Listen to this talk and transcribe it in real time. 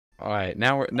Alright,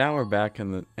 now we're back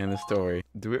in the story.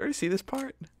 Did we already see this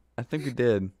part? I think we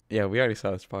did. Yeah, we already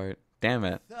saw this part. Damn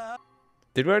it.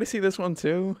 Did we already see this one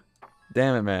too?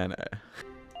 Damn it, man.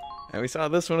 And we saw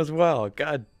this one as well.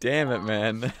 God damn it,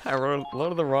 man. I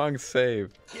loaded the wrong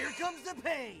save. Here comes the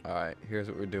pain. Alright, here's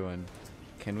what we're doing.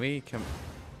 Can we come?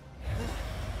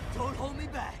 Don't hold me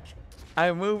back.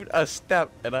 I moved a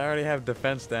step and I already have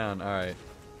defense down. Alright.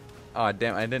 Oh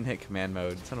damn, I didn't hit command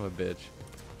mode. Son of a bitch.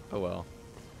 Oh well.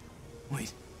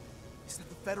 Wait, is that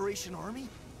the Federation army?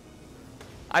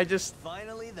 I just...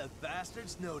 Finally, the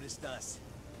bastards noticed us.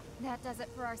 That does it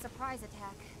for our surprise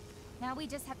attack. Now we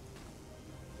just have...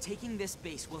 Taking this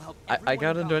base will help I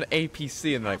got into an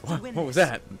APC and like, what was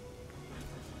that?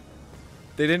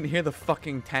 They didn't hear the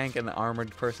fucking tank and the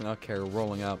armored personnel carrier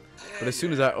rolling up. But as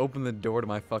soon as I opened the door to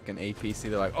my fucking APC,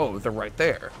 they're like, oh, they're right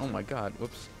there. Oh my god.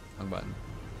 Whoops. Wrong button.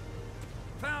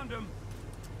 Found him.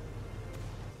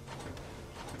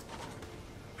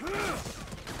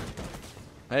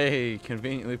 Hey,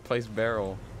 conveniently placed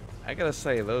barrel. I gotta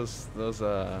say, those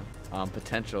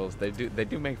potentials, they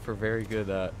do make for very good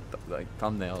like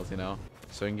thumbnails, you know.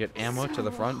 So you can get ammo to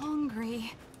the front.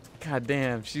 Hungry. God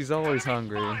damn, she's always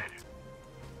hungry.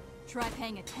 Try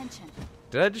paying attention.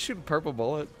 Did I just shoot a purple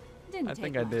bullet? Didn't I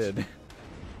think take I did.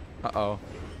 Uh-oh.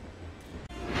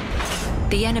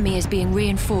 The enemy is being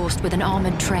reinforced with an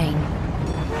armored train.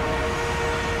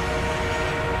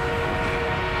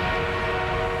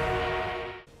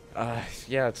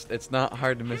 Yeah, it's not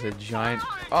hard to miss a giant...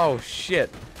 Oh, shit.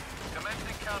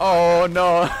 Oh,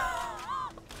 no.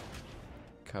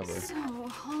 Cover. So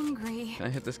hungry. Can I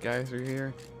hit this guy through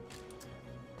here?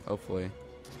 Hopefully.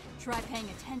 Try paying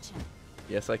attention.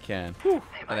 Yes, I can.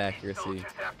 At accuracy.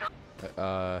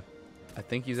 I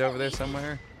think he's over there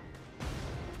somewhere.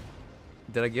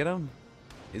 Did I get him?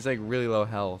 He's like really low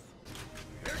health.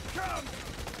 Here it comes.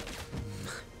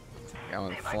 I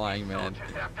went flying, man.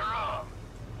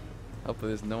 Hopefully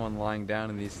there's no one lying down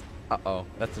in these... Uh-oh,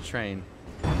 that's a train.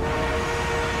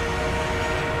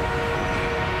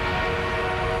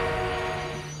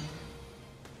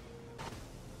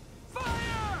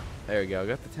 Fire! There we go,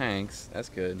 got the tanks. That's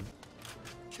good.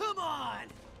 Come on.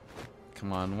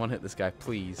 Come on, one hit this guy,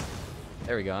 please.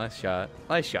 There we go, nice shot.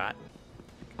 Nice shot.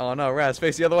 Oh no, Raz,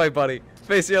 face the other way, buddy.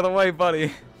 Face the other way,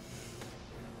 buddy.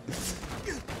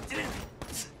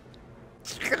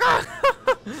 Come on.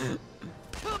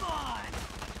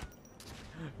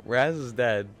 Raz is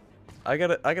dead. I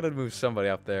gotta move somebody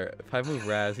up there. If I move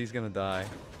Raz, he's gonna die.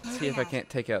 Let's see if I can't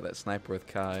take out that sniper with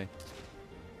Kai.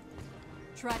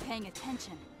 Try paying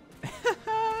attention.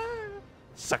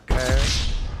 Sucker.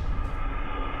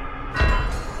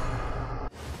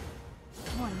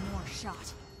 One more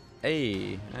shot.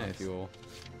 Hey, nice fuel.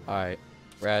 Alright,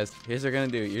 Raz, here's what you're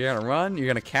gonna do. You're gonna run, you're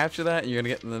gonna capture that, and you're gonna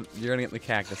get in the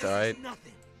cactus, alright?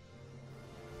 Nothing.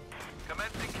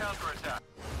 Commencing counterattack.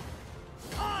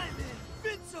 I'm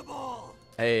invincible.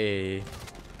 Hey.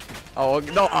 Oh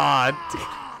no, God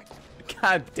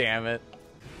damn it.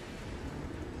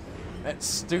 That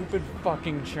stupid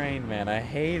fucking train, man. I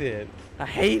hate it. I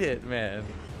hate it, man.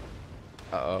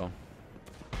 Uh-oh.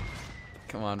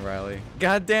 Come on, Riley.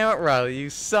 God damn it, Riley. You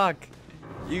suck.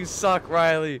 You suck,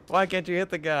 Riley. Why can't you hit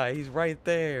the guy? He's right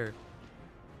there.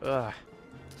 Ugh.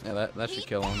 Yeah, that should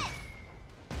kill him.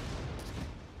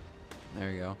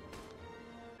 There you go.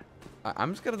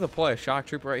 I'm just gonna deploy a shock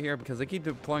trooper right here because they keep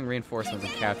deploying reinforcements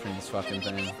and capturing this fucking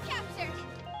thing.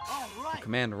 All right.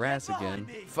 Command Raz again.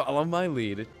 Follow my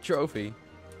lead. Trophy.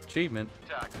 Achievement.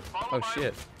 Oh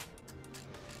shit.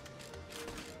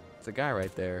 It's a guy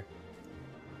right there.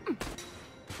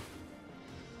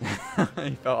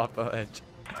 He fell off the edge.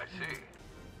 I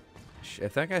see.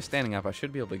 If that guy's standing up, I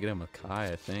should be able to get him a Kai,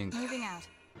 I think. Moving out.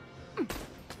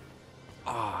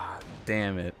 Ah,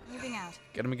 damn it. Moving out.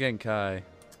 Get him again, Kai.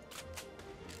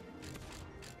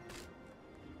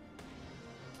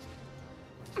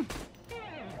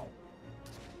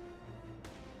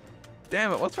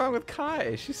 Damn it, what's wrong with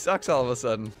Kai? She sucks all of a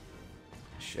sudden.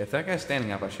 If that guy's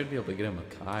standing up, I should be able to get him a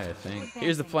Kai, I think.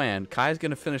 Here's the plan. Kai's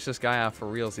gonna finish this guy off for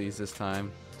realsies this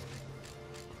time.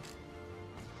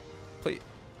 Please.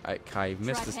 Alright, Kai, you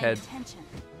missed his head.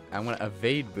 I want to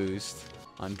evade boost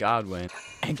on Godwin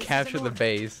and capture the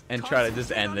base and try to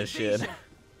just end this shit.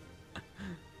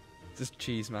 Just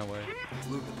cheese my way.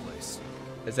 Blew the place.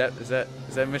 Is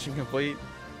that mission complete?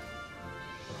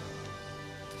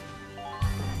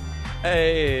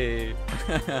 Hey!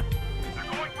 They're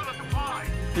going for the supply.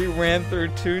 He ran through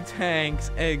 2 tanks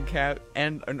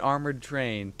and an armored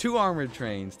train. 2 armored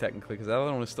trains, technically, because the other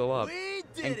one was still up. We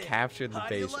did And it. captured the How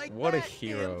do you base. like What a that,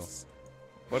 hero. imps?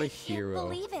 What a Can't hero.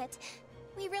 believe it.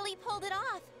 We really pulled it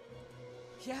off.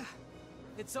 Yeah,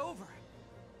 it's over.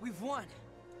 We've won.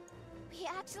 We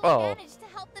actually Oh. managed to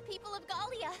help the people of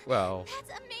Gallia. Well,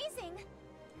 That's amazing.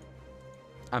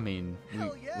 I mean,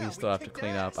 Hell yeah, we still have to kicked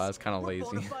clean up. ass. I was kind of We're lazy.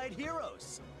 bona fide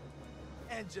heroes.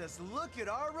 And just look at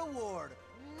our reward.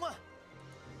 Mwah!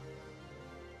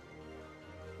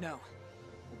 No,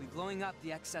 we'll be blowing up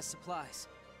the excess supplies.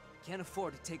 Can't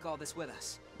afford to take all this with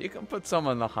us. You can put some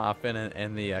on the Hoffin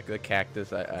and the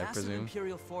cactus, I Massive presume.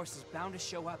 Imperial force is bound to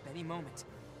show up any moment.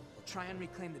 We'll try and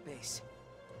reclaim the base.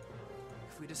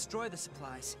 If we destroy the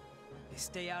supplies, they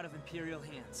stay out of Imperial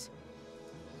hands.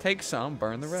 Take some,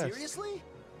 burn the rest. Seriously?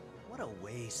 What a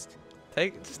waste.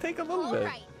 Just take a little All bit.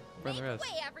 right, Burn make the rest.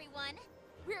 way, everyone.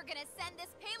 We're gonna send this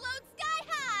payload sky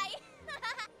high.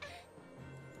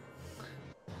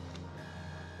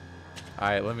 All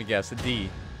right, let me guess. A D.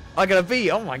 I got a B.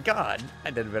 Oh my God,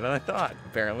 I did better than I thought.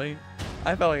 Apparently,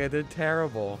 I felt like I did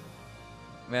terrible.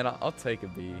 Man, I'll take a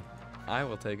B. I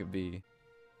will take a B.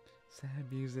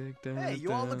 Sad music. Dun, Hey,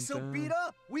 you all dun, look so dun. beat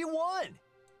up. We won.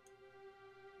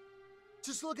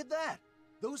 Just look at that.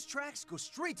 Those tracks go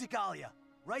straight to Gallia.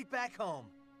 Right back home.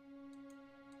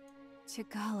 To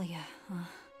Gallia, huh?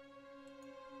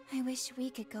 I wish we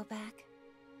could go back.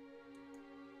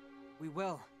 We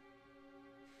will.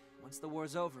 Once the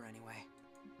war's over, anyway.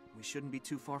 We shouldn't be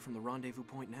too far from the rendezvous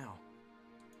point now.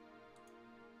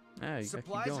 Yeah, you gotta keep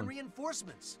Supplies and going.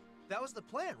 reinforcements. That was the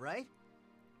plan, right?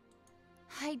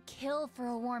 I'd kill for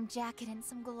a warm jacket and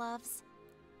some gloves.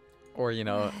 Or, you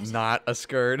know, Right. not a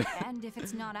skirt. And if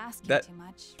it's not asking That- too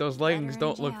much. Those leggings better in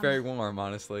don't look jam. very warm,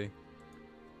 honestly.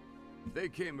 If they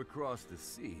came across the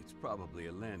sea, it's probably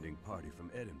a landing party from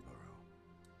Edinburgh.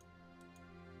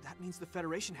 That means the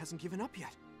Federation hasn't given up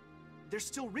yet. They're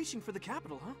still reaching for the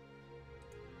capital, huh?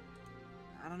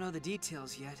 I don't know the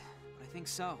details yet, but I think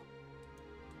so.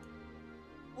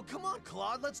 Well, come on,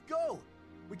 Claude, let's go.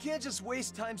 We can't just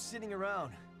waste time sitting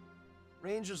around.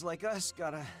 Rangers like us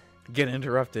gotta... Get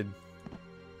interrupted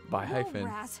by Whoa, Hyphen.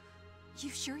 Raz. You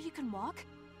sure you can walk?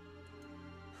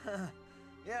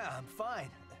 Yeah, I'm fine.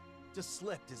 Just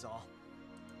slipped is all.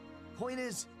 Point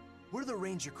is, we're the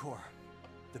Ranger Corps.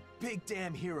 The big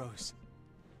damn heroes.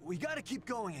 We gotta keep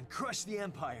going and crush the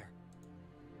Empire.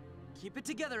 Keep it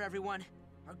together, everyone.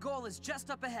 Our goal is just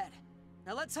up ahead.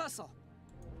 Now let's hustle.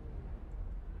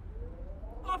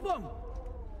 Up 'em!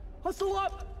 Hustle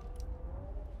up!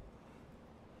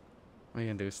 What are you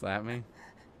gonna do, slap me?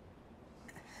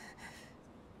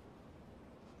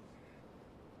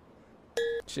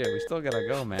 Shit, we still gotta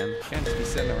go, man. Can't just be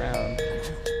sitting around.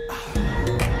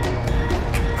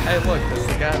 Hey, look, that's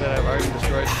the guy that I've already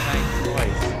destroyed tanks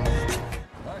twice.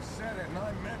 I said it and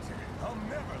I meant it. I'll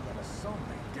never let a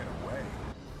soulmate get away.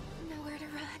 Nowhere to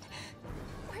run.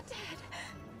 We're dead.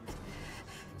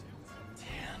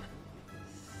 Damn.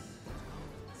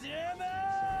 Damn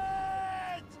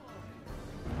it!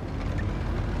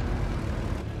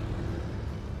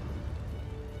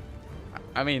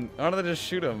 I mean, why don't they just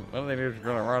shoot him? Why don't they just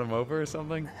gonna run him over or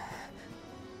something?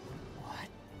 What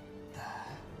the...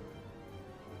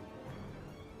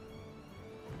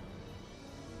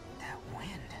 That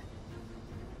wind...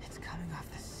 It's coming off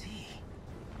the sea.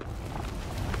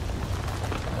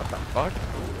 What the fuck?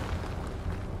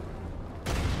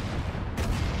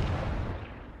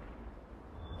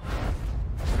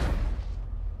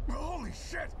 Holy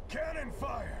shit! Cannon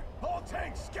fire! All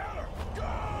tanks scatter! Go!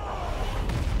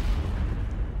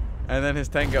 And then his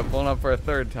tank got blown up for a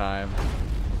third time.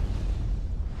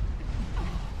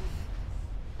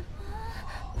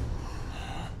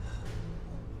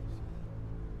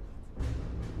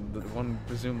 The one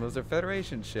presume those are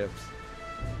Federation ships.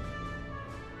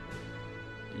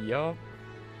 Yup.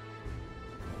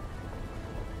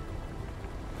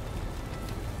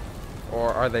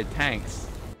 Or are they tanks?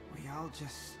 We all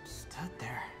just stood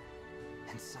there.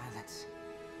 In silence.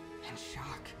 In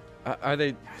shock. Are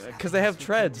they? Because they have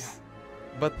treads,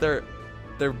 but they're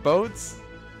boats.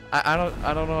 I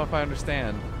don't know if I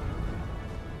understand.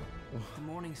 The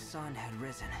morning sun had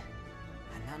risen,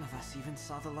 and none of us even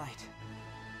saw the light.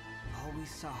 All we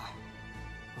saw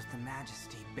was the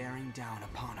majesty bearing down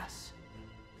upon us.